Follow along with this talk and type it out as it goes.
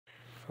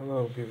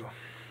Hello, people.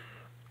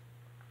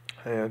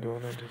 How y'all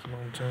doing at this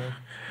moment in time?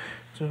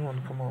 Just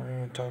want to come on here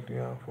and talk to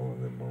y'all for a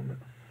little moment.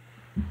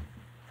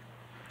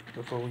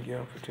 Before we get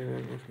off for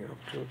today, let's get off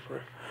to a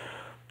prayer.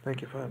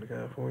 Thank you, Father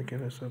God, for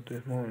waking us up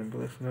this morning,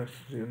 blessing us to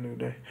see a new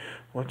day.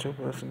 Watch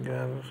over us and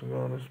guide us and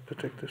guard us,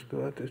 protect us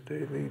throughout this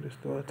day, lead us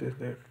throughout this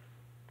day,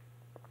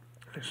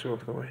 and show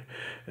us the way.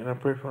 And I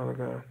pray, Father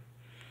God,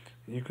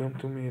 you come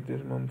to me at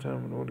this moment in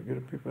time in order to get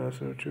the people out of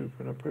the truth.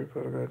 And I pray,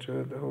 Father God, you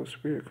let the Holy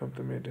Spirit come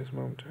to me at this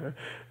moment in time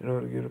in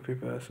order to get the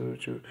people out of the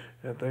truth.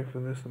 And I thank you for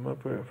this in my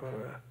prayer, Father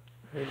God.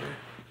 Amen.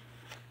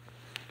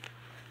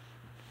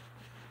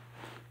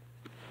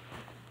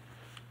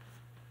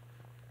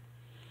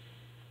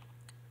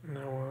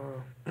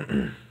 Now,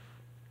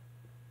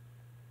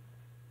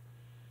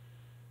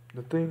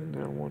 the thing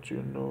that I want you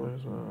to know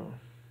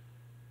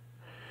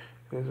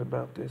is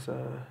about this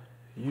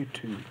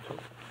YouTube code.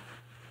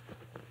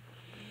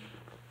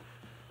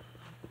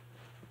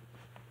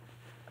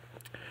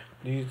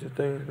 These are the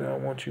things that I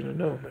want you to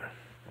know now,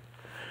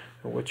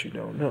 and what you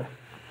don't know.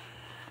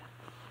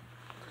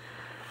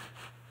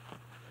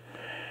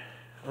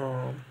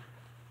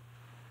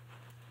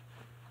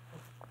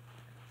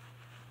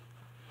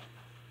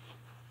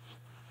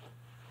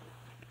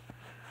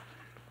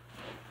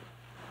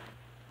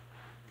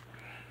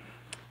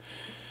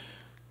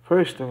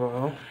 First of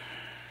all,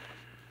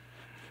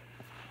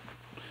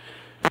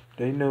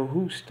 they know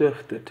whose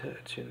stuff to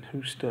touch and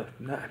whose stuff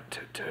not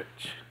to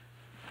touch.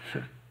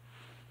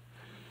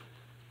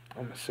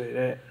 I'm going to say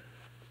that.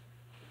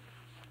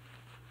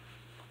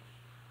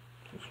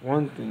 There's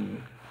one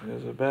thing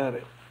that's about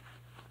it.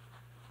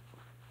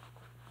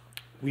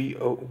 We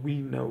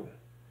know,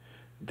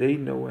 they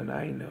know, and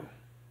I know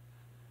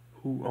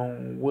who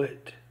own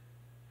what.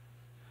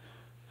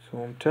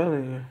 So I'm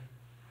telling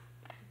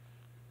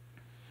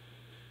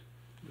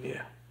you,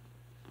 yeah.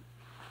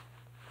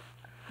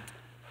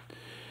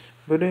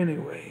 But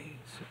anyways,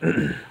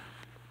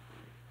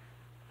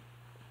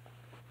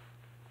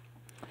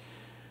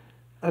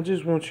 I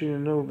just want you to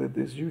know that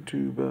this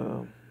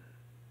YouTube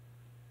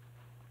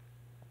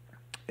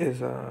is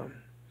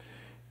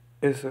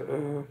this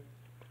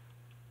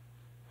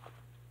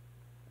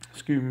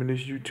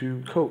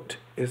YouTube cult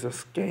is a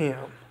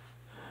scam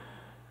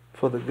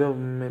for the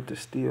government to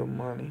steal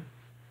money,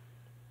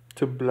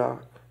 to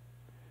block,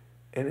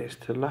 and it's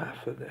to lie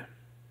for them.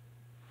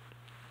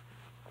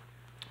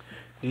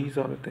 These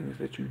are the things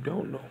that you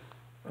don't know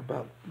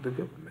about the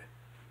government.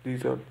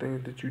 These are the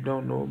things that you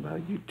don't know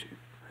about YouTube.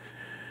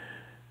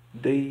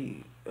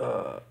 They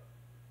are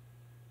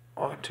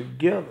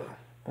together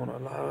on a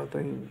lot of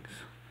things.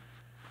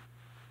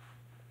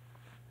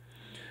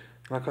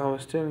 Like I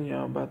was telling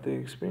y'all about the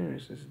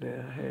experiences that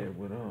I had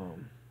with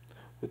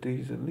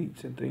these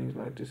elites and things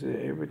like this.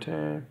 Every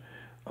time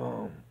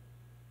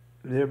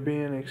they're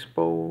being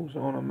exposed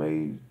on a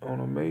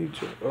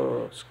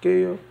major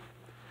scale,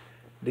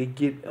 they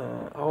get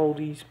all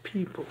these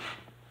people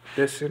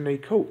that's in their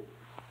coat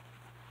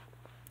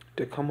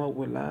to come up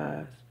with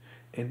lies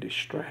and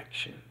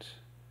distractions.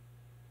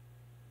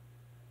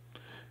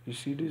 You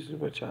see, this is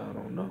what y'all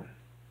don't know.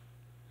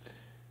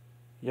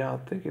 Y'all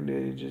thinking that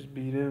it just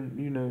be them,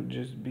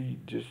 just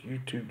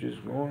YouTube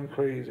just going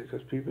crazy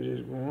because people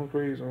just going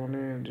crazy on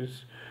there and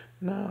just,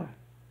 no.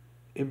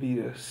 It be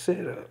a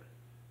setup.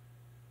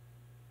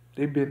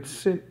 They've been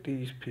sent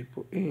these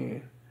people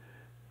in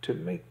to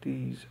make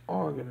these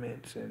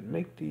arguments and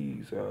make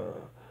these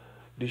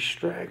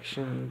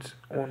distractions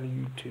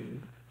on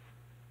YouTube.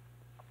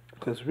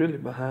 Because really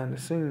behind the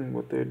scene,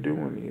 what they're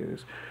doing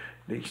is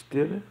they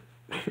stealing,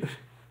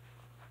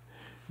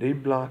 they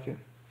blocking,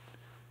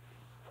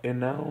 and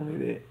not only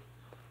that,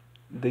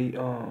 they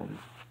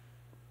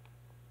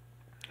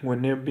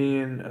when they're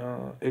being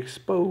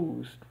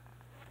exposed,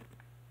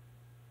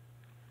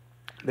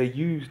 they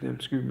use them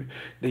to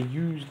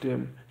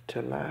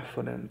lie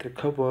for them, to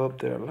cover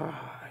up their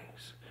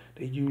lies.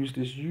 They use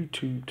this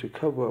YouTube to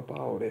cover up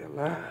all their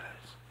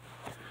lies.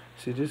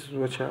 See, this is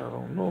what y'all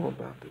don't know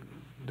about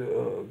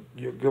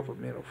your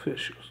government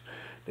officials.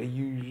 They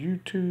use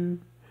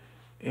YouTube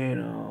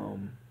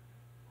and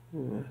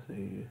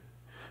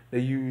they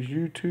use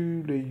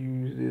YouTube, they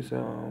use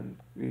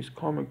these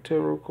karmic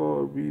tarot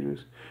card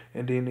readers,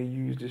 and then they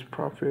use this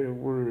prophetic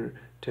word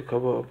to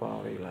cover up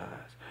all their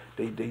lies.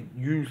 They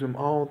use them,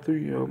 all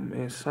three of them,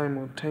 and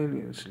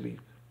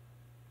simultaneously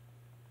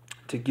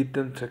to get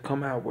them to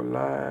come out with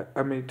lies.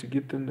 To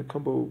get them to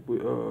come up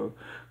with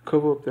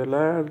cover up their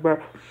lies by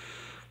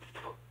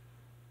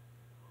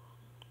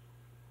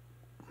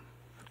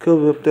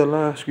cover up their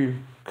lies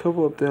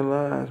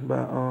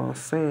by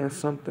saying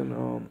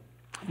something.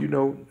 Get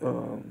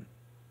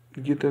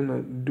them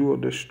to do a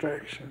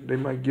distraction. They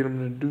might get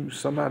them to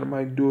somebody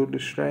might do a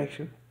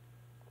distraction,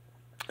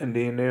 and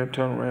then they'll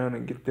turn around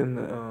and get them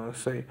to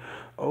say,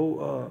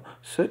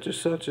 such and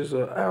such is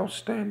an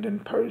outstanding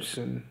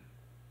person.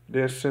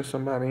 They'll send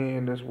somebody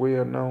in that's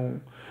well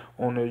known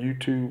on their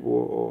YouTube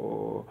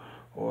or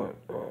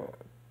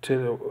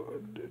to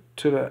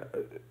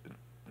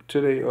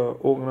their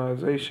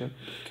organization,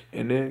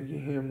 and then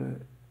get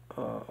him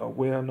a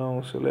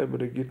well-known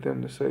celebrity, get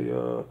them to say,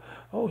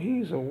 oh,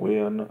 he's a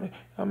well-known,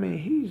 I mean,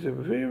 he's a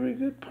very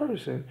good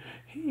person.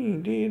 He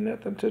ain't did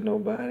nothing to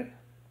nobody.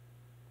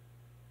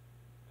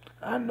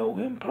 I know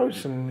him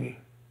personally.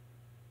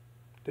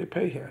 They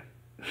pay him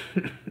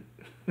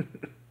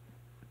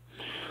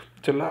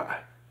to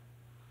lie.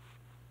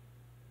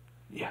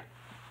 Yeah.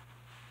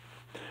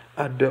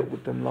 I dealt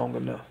with them long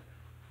enough.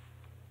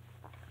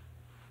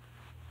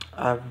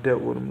 I've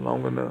dealt with them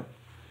long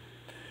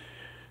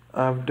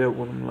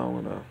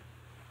enough.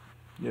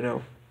 You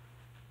know.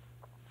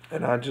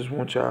 And I just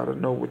want y'all to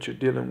know what you're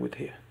dealing with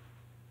here.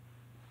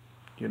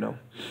 You know.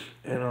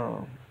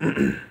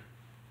 And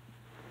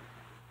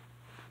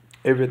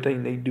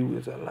everything they do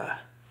is a lie.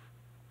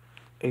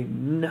 Ain't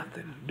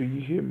nothing, do you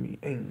hear me?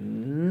 Ain't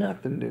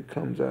nothing that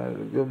comes out of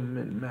the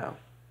government mouth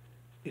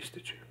is the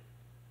truth.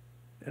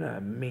 And I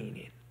mean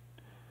it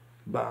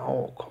by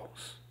all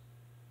costs.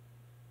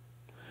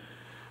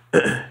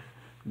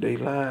 They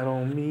lied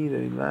on me,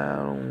 they lied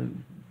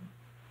on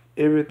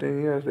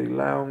everything else. They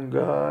lie on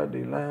God,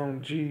 they lie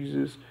on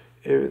Jesus,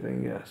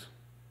 everything else.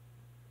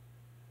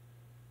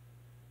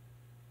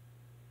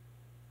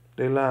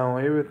 They lie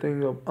on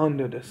everything up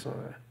under the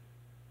sun.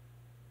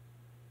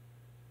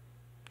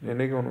 And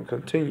they're going to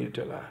continue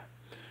to lie.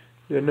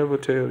 They'll never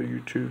tell you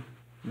the truth.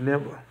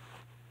 Never.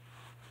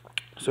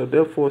 So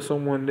therefore,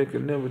 someone that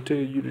can never tell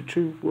you the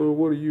truth, well,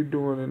 what are you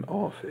doing in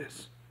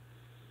office?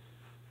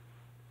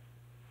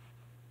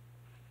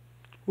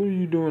 What are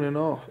you doing in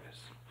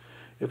office?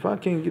 If I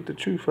can't get the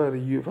truth out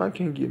of you, if I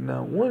can't get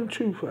not one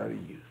truth out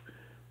of you,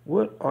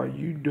 what are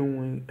you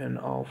doing in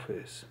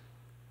office?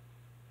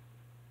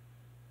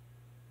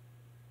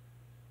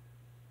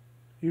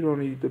 You don't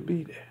need to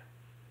be there.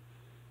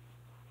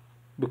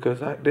 Because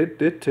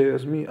that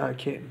tells me I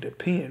can't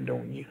depend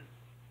on you.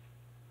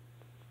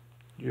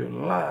 You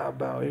lie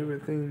about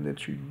everything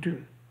that you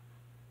do.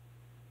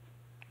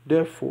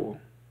 Therefore,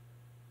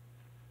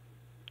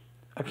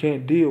 I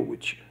can't deal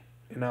with you.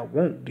 And I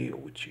won't deal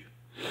with you.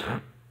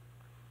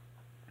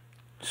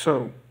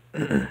 So,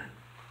 and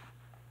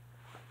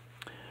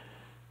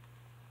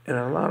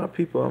a lot of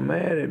people are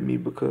mad at me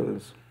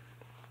because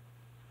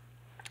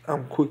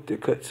I'm quick to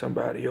cut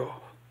somebody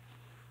off.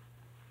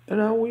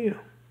 And I will.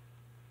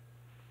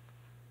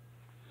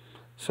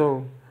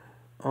 So,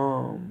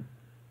 I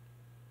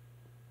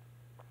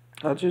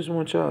just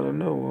want y'all to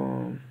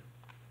know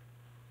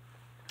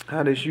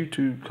how this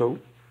YouTube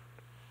cope.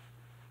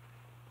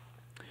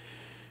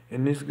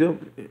 And this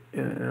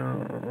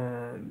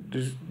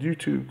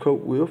YouTube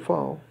cope will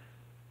fall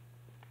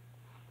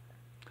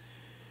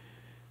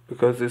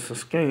because it's a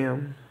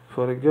scam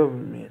for the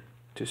government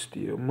to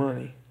steal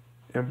money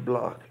and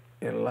block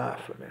and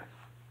lie for them.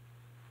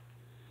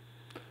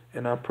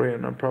 And I pray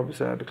and I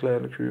prophesy, I declare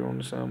and decree on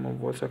the sound of my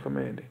voice I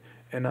command it.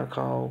 And I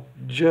call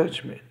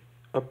judgment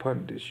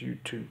upon this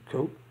YouTube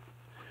cope.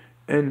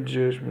 And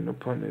judgment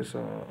upon this,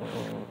 I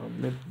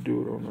meant to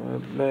do it on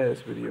the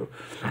last video.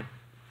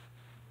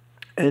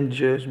 And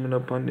judgment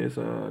upon this,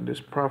 this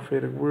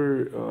prophetic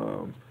word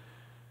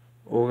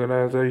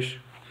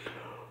organization.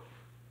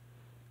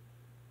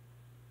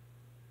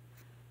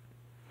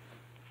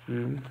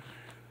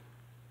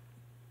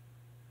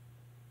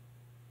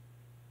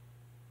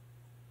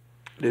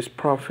 This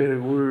prophetic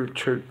word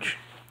church,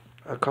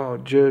 I call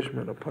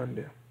judgment upon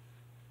them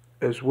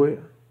as well.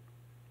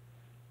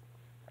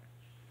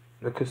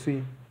 Because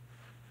see,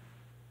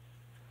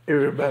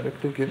 everybody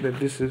thinking that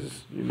this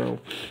is,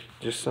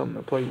 just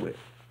something to play with.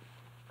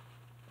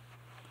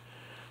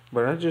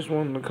 But I just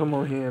wanted to come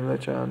on here and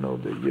let y'all know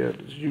that, yeah,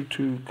 this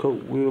YouTube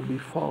coat will be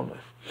falling.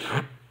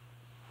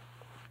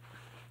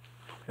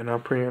 And I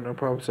pray and I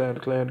prophesy and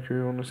declare and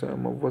decree on the sound of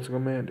my voice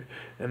commanded.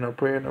 And I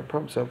pray and I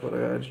prophesy,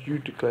 Father God, that you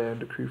declare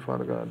and decree,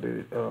 Father God,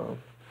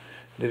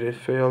 that it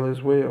fail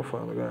as well,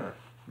 Father God.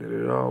 That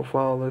it all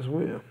fall as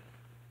well.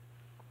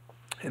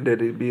 And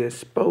that it be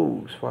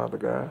exposed, Father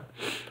God,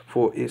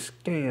 for a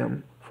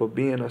scam, for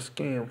being a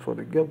scam for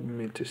the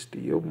government to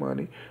steal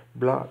money,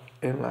 block,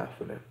 and lie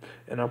for them.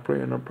 And I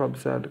pray and I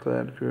prophesy and declare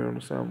and decree on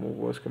the sound of my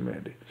voice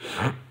commanded.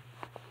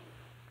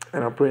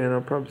 And I pray and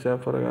I prophesy,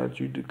 Father God, that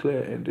you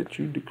declare and that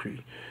you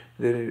decree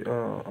that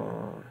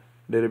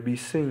it be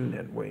seen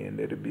that way and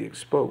that it be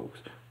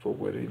exposed for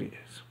what it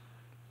is.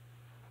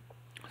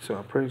 So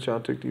I pray that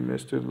y'all take these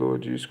messages to the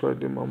Lord Jesus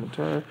Christ in moment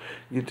time.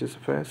 Get this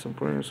fast and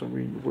praying, so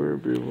read the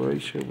word, build a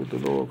relationship with the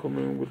Lord, come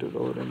in with the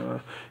Lord, and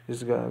this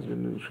is God's good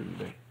news for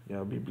today.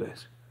 Y'all be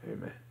blessed.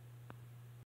 Amen.